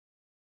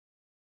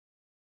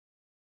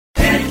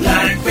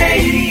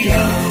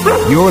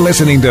You're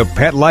listening to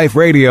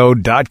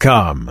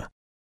PetLifeRadio.com.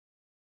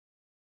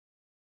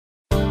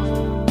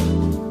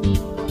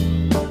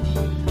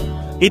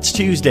 It's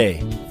Tuesday,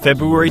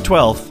 February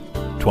 12th,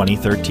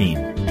 2013.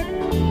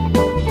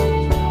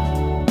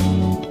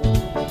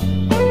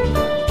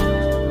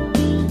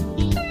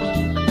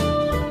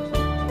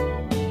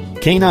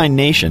 Canine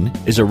Nation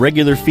is a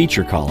regular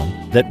feature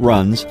column that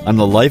runs on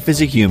the Life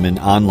as a Human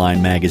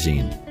online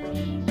magazine.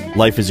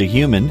 Life as a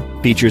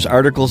Human features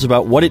articles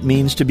about what it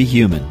means to be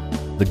human,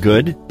 the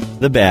good,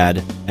 the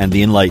bad, and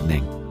the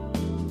enlightening.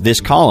 This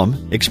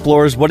column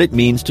explores what it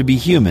means to be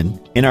human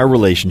in our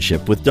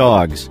relationship with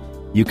dogs.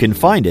 You can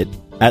find it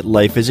at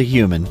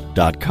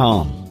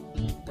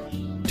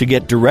lifeasahuman.com. To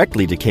get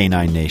directly to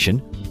Canine Nation,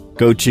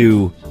 go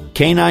to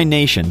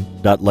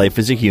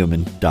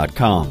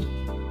caninenation.lifeasahuman.com.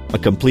 A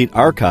complete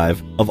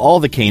archive of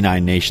all the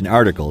Canine Nation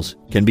articles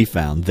can be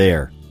found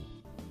there.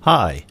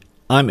 Hi,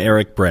 I'm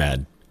Eric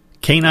Brad.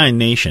 Canine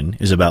Nation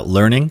is about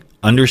learning,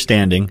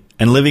 understanding,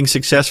 and living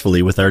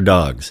successfully with our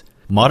dogs.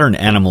 Modern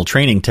animal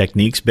training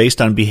techniques based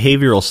on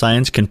behavioral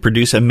science can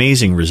produce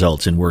amazing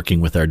results in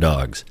working with our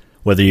dogs.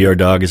 Whether your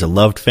dog is a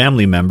loved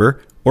family member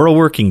or a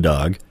working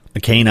dog, a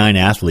canine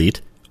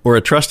athlete, or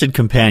a trusted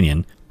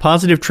companion,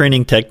 positive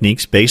training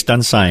techniques based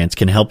on science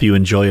can help you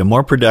enjoy a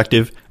more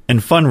productive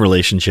and fun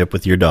relationship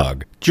with your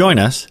dog. Join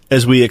us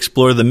as we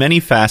explore the many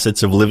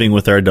facets of living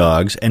with our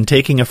dogs and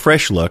taking a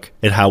fresh look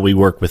at how we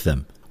work with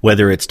them.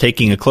 Whether it's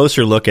taking a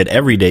closer look at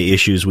everyday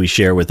issues we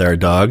share with our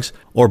dogs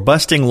or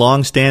busting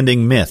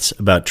long-standing myths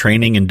about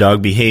training and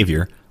dog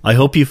behavior, I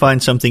hope you find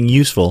something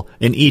useful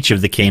in each of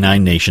the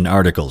Canine Nation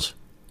articles.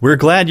 We're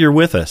glad you're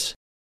with us.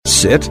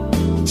 Sit.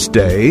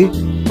 Stay.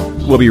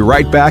 We'll be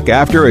right back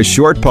after a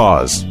short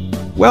pause.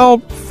 Well,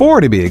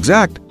 4 to be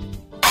exact.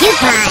 Pet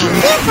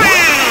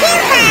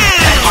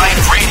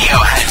Life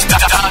Radio has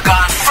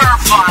doggone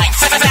fur-flying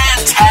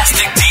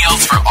fantastic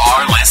deals for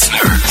our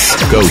listeners.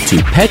 Go to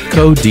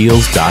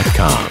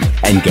PetcoDeals.com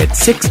and get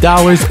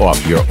 $6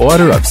 off your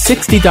order of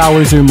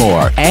 $60 or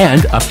more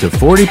and up to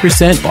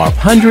 40% off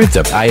hundreds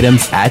of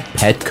items at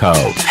Petco.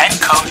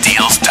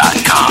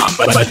 PetcoDeals.com.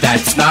 But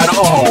that's not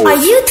all. Are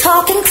you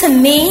talking to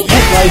me?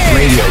 Pet Life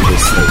Radio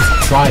listeners,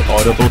 try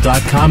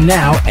Audible.com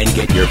now and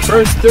get your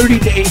first 30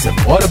 days of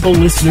Audible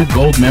Listener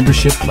Gold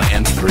membership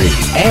plan free.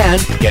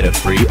 And get a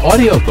free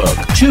audiobook.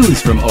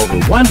 Choose from over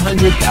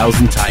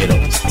 100,000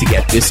 titles. To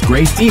get this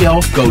great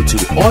deal, go to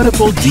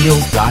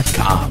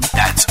audibledeals.com.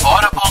 That's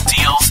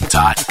audibledeals.com.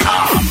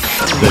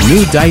 The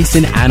new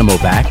Dyson Animal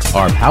Vacs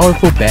are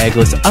powerful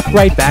bagless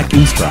upright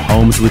vacuums for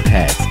homes with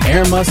pets.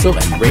 Air muscle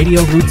and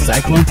radio root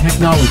cyclone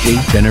technology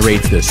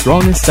generates the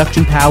strongest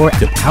suction power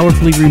to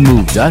powerfully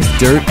remove dust,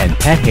 dirt, and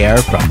pet hair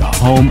from the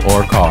home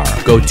or car.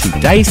 Go to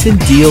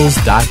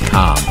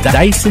DysonDeals.com.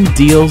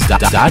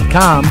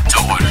 DysonDeals.com To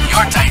order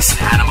your Dyson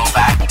Animal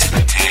Vac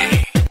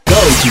today. Go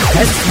to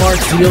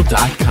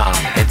PetSmartDeal.com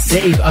and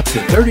save up to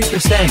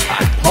 30%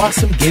 on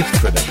awesome gifts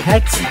for the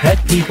pets and pet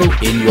people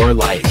in your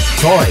life.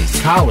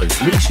 Toys, collars,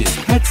 leashes,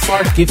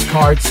 PetSmart gift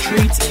cards,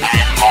 treats,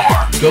 And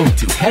more. Go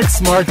to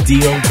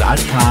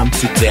PetSmartDeal.com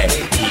today.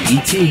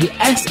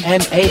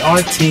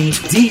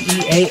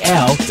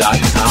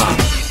 PetSmartDeal.com.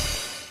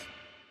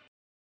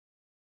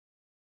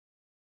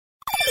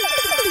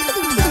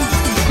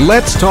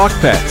 Let's talk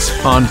pets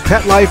on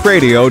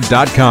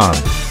PetLifeRadio.com.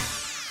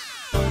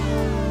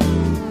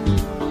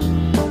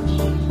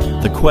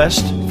 The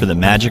quest for the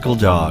magical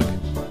dog.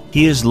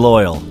 He is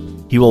loyal.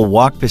 He will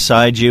walk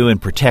beside you and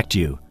protect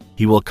you.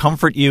 He will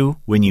comfort you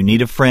when you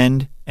need a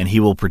friend, and he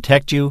will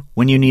protect you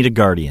when you need a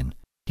guardian.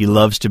 He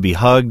loves to be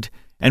hugged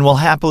and will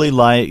happily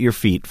lie at your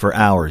feet for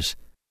hours.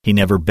 He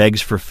never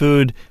begs for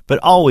food, but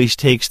always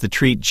takes the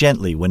treat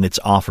gently when it's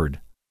offered.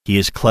 He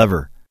is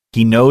clever.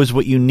 He knows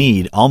what you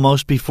need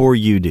almost before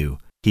you do.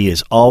 He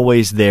is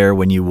always there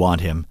when you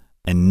want him,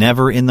 and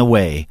never in the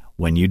way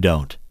when you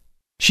don't.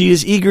 She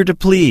is eager to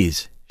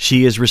please.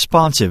 She is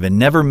responsive and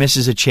never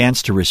misses a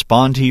chance to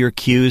respond to your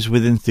cues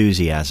with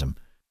enthusiasm.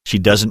 She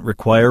doesn't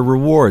require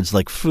rewards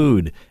like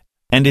food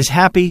and is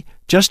happy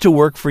just to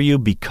work for you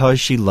because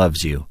she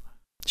loves you.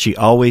 She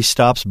always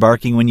stops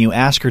barking when you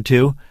ask her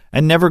to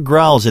and never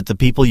growls at the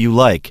people you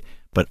like,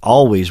 but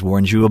always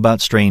warns you about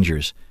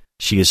strangers.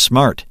 She is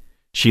smart.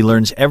 She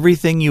learns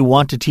everything you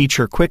want to teach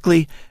her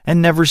quickly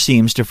and never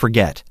seems to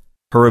forget.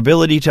 Her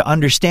ability to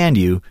understand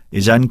you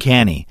is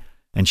uncanny,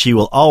 and she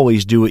will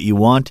always do what you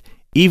want,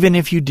 even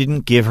if you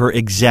didn't give her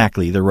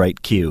exactly the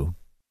right cue.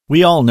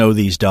 We all know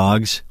these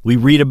dogs. We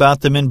read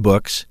about them in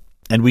books,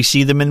 and we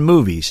see them in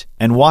movies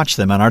and watch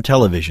them on our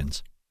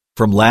televisions.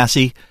 From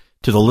Lassie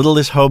to the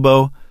Littlest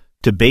Hobo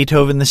to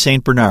Beethoven the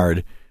St.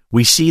 Bernard,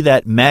 we see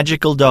that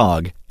magical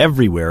dog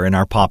everywhere in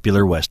our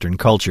popular Western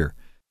culture.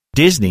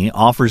 Disney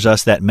offers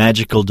us that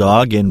magical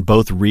dog in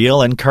both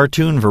real and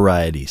cartoon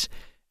varieties,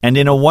 and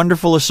in a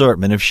wonderful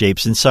assortment of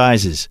shapes and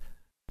sizes.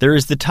 There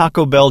is the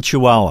Taco Bell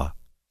Chihuahua,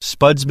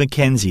 Spuds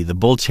MacKenzie, the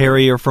Bull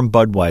Terrier from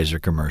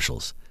Budweiser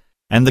commercials,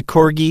 and the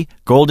Corgi,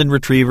 Golden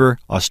Retriever,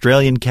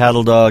 Australian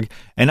Cattle Dog,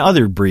 and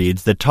other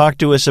breeds that talk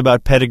to us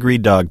about pedigree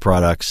dog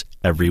products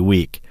every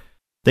week.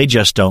 They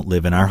just don't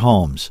live in our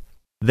homes.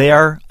 They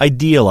are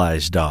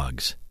idealized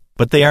dogs.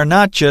 But they are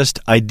not just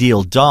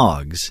ideal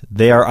dogs,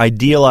 they are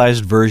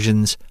idealized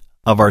versions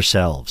of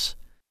ourselves.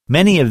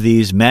 Many of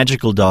these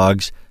magical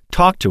dogs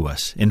talk to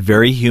us in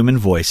very human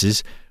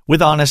voices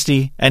with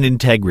honesty and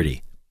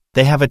integrity.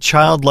 They have a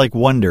childlike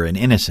wonder and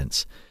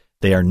innocence.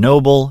 They are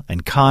noble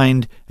and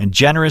kind and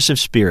generous of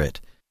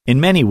spirit. In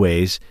many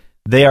ways,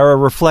 they are a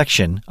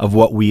reflection of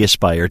what we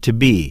aspire to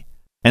be.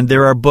 And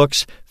there are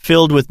books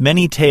filled with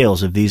many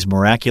tales of these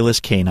miraculous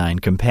canine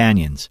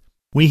companions.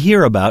 We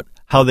hear about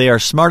how they are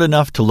smart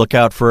enough to look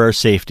out for our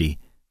safety.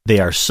 They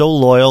are so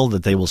loyal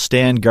that they will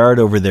stand guard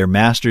over their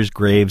masters'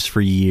 graves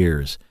for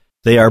years.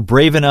 They are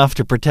brave enough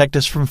to protect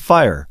us from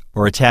fire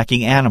or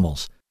attacking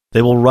animals.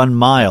 They will run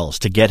miles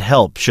to get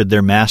help should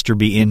their master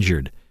be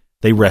injured.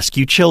 They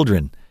rescue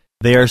children.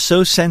 They are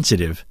so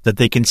sensitive that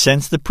they can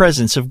sense the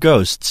presence of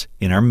ghosts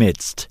in our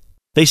midst.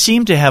 They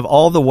seem to have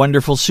all the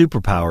wonderful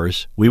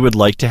superpowers we would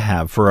like to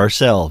have for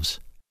ourselves.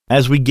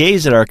 As we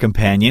gaze at our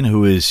companion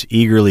who is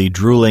eagerly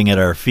drooling at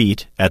our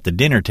feet at the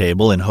dinner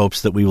table in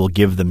hopes that we will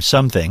give them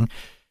something,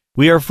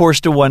 we are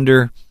forced to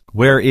wonder,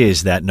 where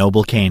is that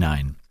noble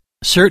canine?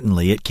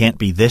 Certainly it can't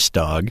be this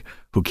dog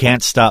who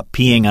can't stop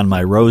peeing on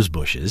my rose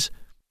bushes.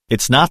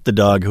 It's not the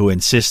dog who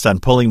insists on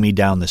pulling me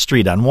down the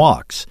street on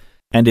walks.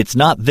 And it's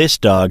not this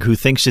dog who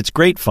thinks it's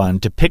great fun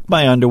to pick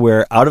my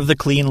underwear out of the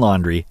clean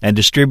laundry and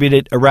distribute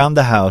it around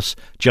the house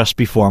just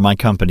before my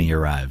company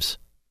arrives.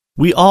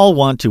 We all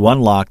want to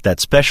unlock that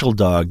special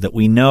dog that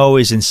we know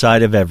is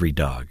inside of every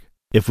dog.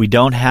 If we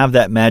don't have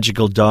that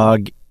magical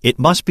dog, it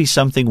must be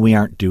something we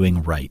aren't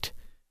doing right.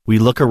 We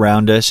look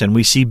around us and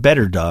we see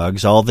better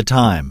dogs all the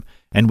time,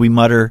 and we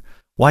mutter,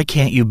 "Why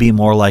can't you be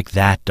more like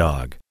that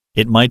dog?"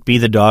 It might be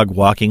the dog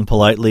walking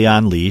politely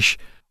on leash,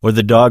 or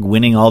the dog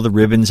winning all the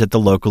ribbons at the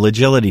local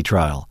agility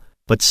trial.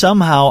 But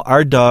somehow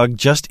our dog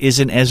just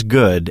isn't as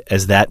good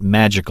as that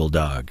magical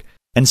dog.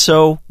 And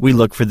so we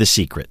look for the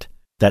secret,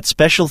 that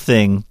special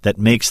thing that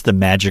makes the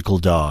magical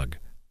dog.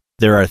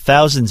 There are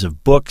thousands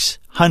of books,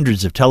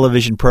 hundreds of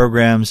television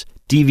programs,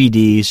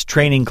 DVDs,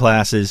 training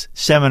classes,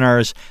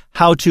 seminars,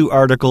 how-to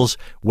articles,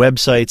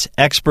 websites,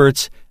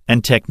 experts,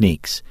 and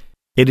techniques.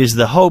 It is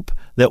the hope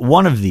that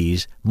one of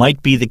these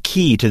might be the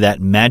key to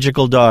that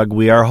magical dog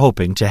we are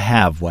hoping to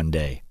have one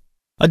day.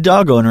 A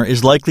dog owner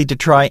is likely to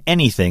try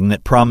anything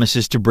that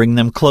promises to bring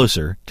them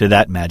closer to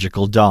that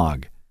magical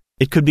dog.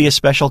 It could be a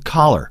special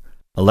collar,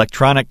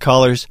 electronic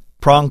collars,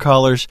 prong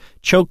collars,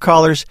 choke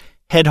collars,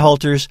 head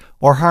halters,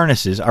 or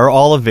harnesses are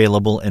all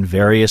available in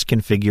various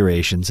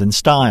configurations and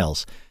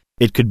styles.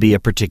 It could be a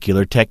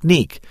particular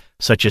technique,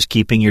 such as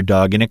keeping your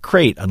dog in a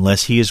crate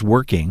unless he is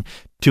working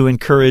to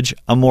encourage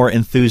a more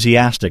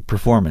enthusiastic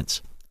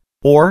performance.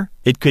 Or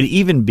it could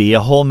even be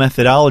a whole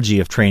methodology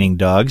of training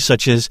dogs,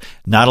 such as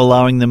not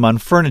allowing them on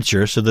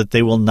furniture so that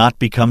they will not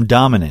become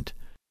dominant.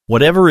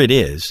 Whatever it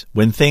is,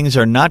 when things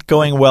are not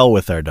going well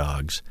with our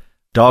dogs,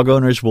 dog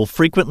owners will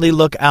frequently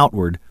look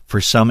outward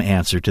for some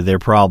answer to their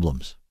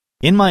problems.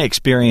 In my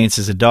experience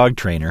as a dog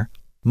trainer,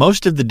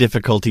 most of the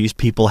difficulties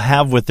people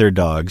have with their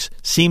dogs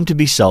seem to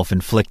be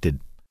self-inflicted.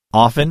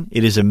 Often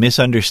it is a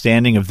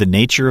misunderstanding of the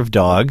nature of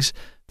dogs,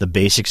 the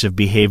basics of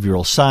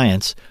behavioral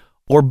science,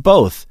 or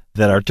both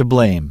that are to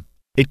blame.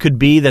 It could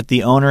be that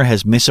the owner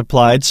has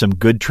misapplied some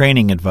good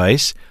training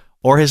advice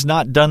or has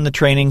not done the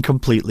training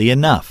completely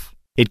enough.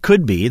 It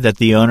could be that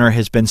the owner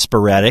has been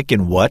sporadic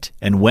in what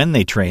and when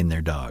they train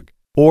their dog.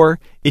 Or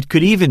it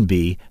could even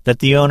be that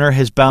the owner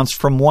has bounced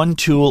from one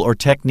tool or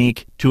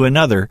technique to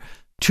another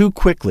too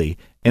quickly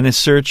in a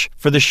search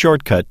for the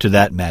shortcut to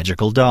that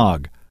magical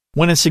dog.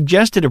 When a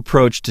suggested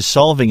approach to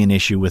solving an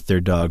issue with their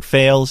dog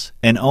fails,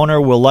 an owner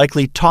will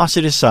likely toss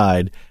it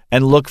aside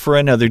and look for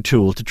another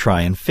tool to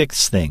try and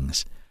fix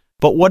things.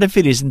 But what if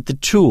it isn't the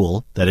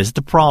tool that is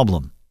the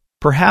problem?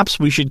 Perhaps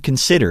we should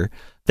consider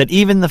that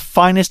even the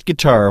finest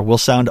guitar will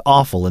sound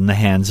awful in the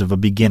hands of a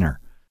beginner.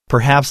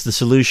 Perhaps the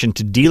solution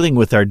to dealing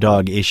with our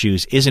dog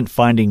issues isn't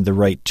finding the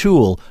right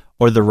tool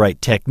or the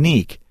right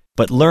technique,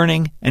 but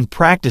learning and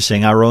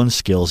practicing our own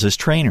skills as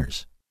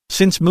trainers.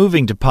 Since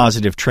moving to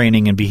positive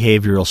training and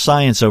behavioral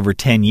science over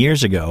 10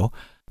 years ago,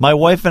 my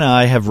wife and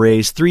I have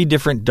raised 3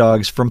 different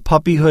dogs from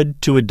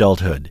puppyhood to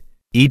adulthood.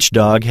 Each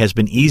dog has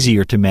been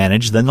easier to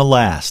manage than the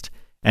last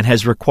and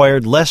has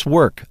required less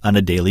work on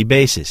a daily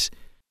basis.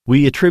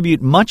 We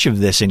attribute much of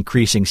this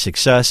increasing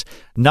success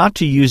not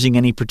to using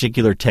any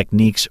particular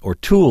techniques or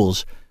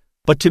tools,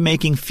 but to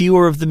making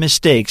fewer of the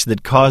mistakes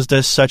that caused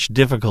us such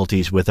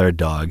difficulties with our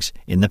dogs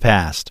in the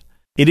past.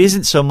 It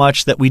isn't so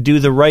much that we do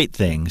the right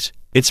things,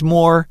 it's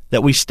more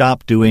that we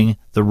stop doing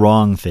the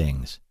wrong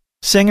things.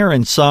 Singer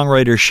and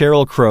songwriter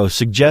Sheryl Crow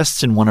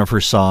suggests in one of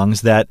her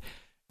songs that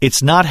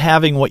it's not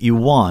having what you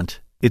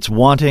want, it's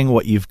wanting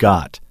what you've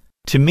got.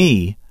 To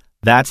me,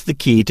 that's the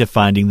key to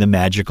finding the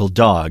magical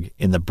dog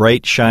in the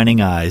bright,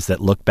 shining eyes that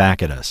look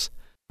back at us.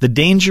 The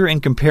danger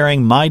in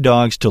comparing my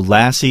dogs to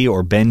Lassie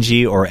or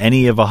Benji or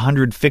any of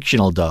 100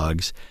 fictional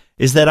dogs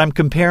is that I'm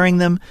comparing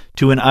them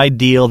to an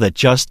ideal that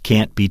just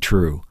can't be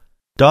true.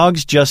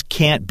 Dogs just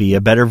can't be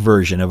a better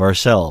version of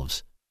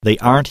ourselves. They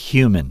aren't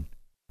human.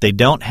 They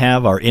don't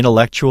have our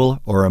intellectual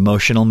or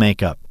emotional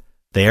makeup.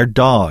 They are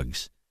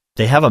dogs.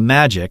 They have a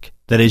magic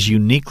that is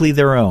uniquely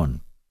their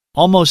own.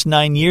 Almost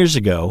 9 years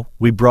ago,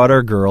 we brought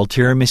our girl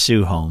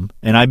Tiramisu home,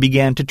 and I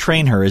began to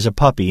train her as a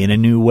puppy in a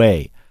new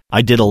way.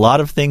 I did a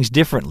lot of things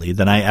differently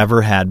than I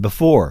ever had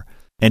before,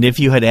 and if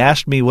you had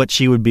asked me what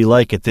she would be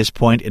like at this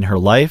point in her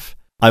life,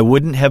 I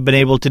wouldn't have been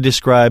able to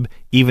describe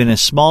even a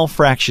small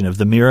fraction of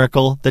the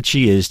miracle that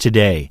she is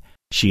today.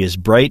 She is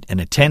bright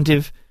and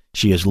attentive.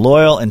 She is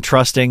loyal and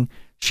trusting.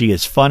 She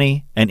is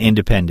funny and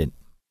independent.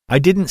 I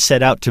didn't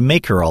set out to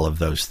make her all of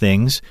those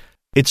things.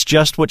 It's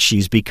just what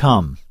she's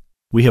become.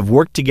 We have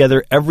worked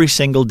together every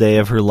single day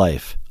of her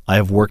life. I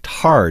have worked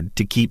hard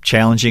to keep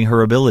challenging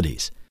her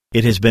abilities.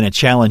 It has been a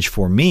challenge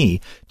for me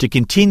to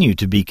continue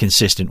to be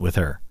consistent with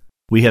her.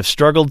 We have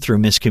struggled through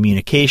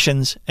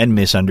miscommunications and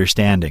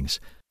misunderstandings,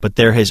 but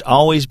there has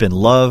always been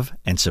love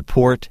and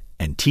support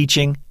and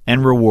teaching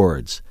and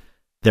rewards.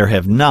 There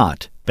have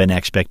not been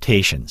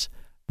expectations.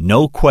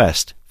 No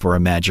quest for a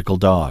magical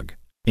dog.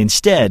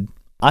 Instead,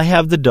 I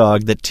have the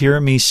dog that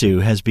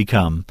Tiramisu has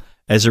become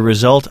as a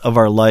result of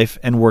our life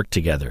and work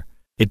together.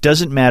 It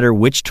doesn't matter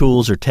which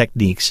tools or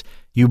techniques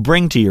you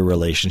bring to your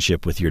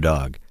relationship with your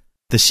dog.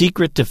 The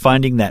secret to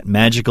finding that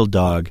magical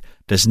dog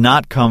does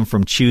not come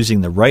from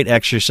choosing the right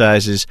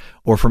exercises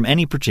or from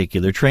any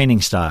particular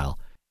training style.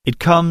 It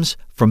comes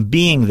from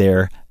being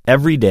there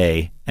every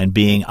day and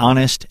being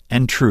honest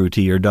and true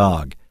to your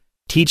dog.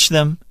 Teach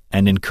them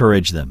and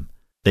encourage them.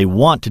 They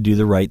want to do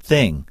the right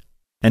thing.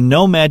 And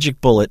no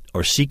magic bullet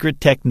or secret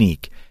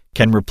technique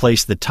can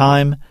replace the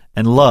time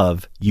and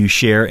love you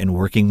share in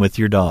working with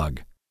your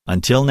dog.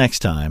 Until next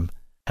time,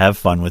 have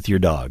fun with your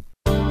dog.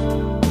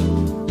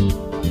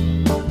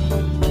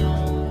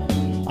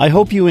 I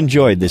hope you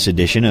enjoyed this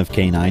edition of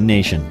Canine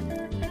Nation.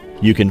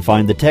 You can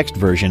find the text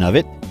version of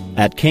it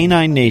at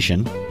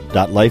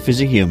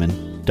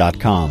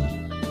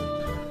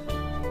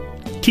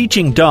caninenation.lifeasahuman.com.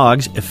 Teaching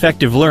Dogs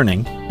Effective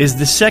Learning is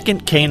the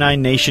second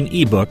Canine Nation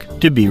ebook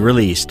to be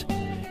released.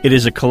 It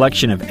is a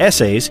collection of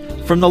essays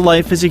from the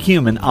Life as a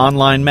Human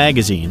online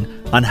magazine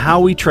on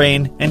how we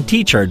train and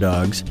teach our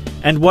dogs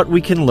and what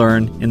we can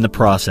learn in the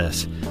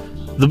process.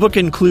 The book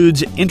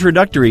includes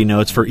introductory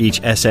notes for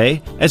each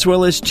essay, as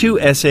well as 2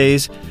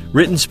 essays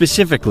written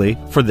specifically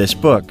for this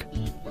book.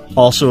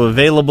 Also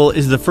available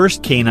is the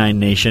first Canine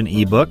Nation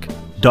ebook,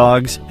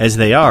 Dogs as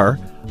They Are,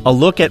 a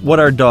look at what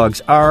our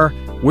dogs are,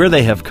 where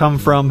they have come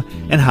from,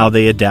 and how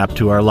they adapt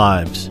to our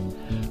lives.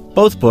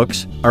 Both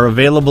books are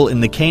available in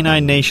the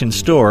Canine Nation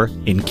store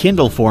in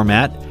Kindle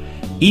format,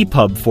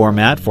 EPUB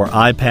format for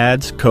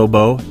iPads,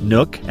 Kobo,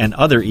 Nook, and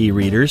other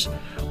e-readers,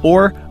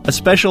 or a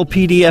special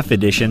PDF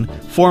edition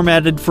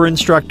formatted for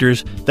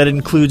instructors that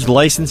includes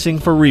licensing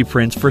for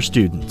reprints for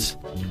students.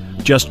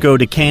 Just go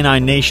to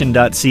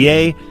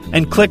caninenation.ca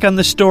and click on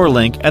the store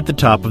link at the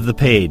top of the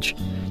page.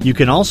 You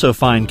can also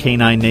find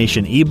Canine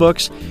Nation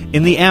ebooks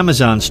in the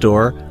Amazon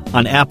store,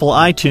 on Apple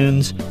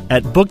iTunes,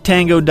 at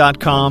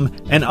booktango.com,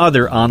 and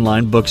other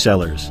online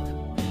booksellers.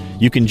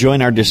 You can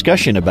join our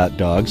discussion about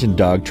dogs and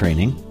dog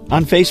training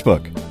on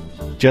Facebook.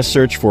 Just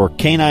search for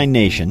Canine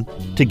Nation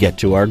to get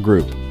to our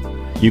group.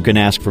 You can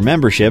ask for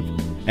membership,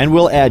 and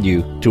we'll add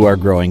you to our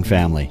growing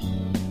family.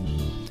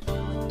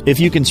 If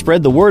you can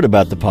spread the word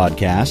about the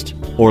podcast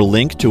or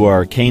link to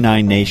our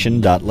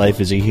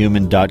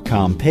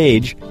caninenation.lifeasahuman.com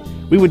page,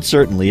 we would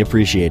certainly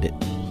appreciate it.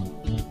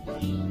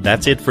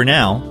 That's it for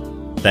now.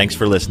 Thanks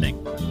for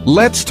listening.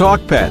 Let's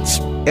Talk Pets,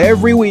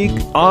 every week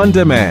on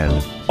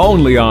demand,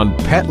 only on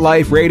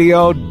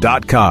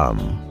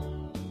PetLifeRadio.com.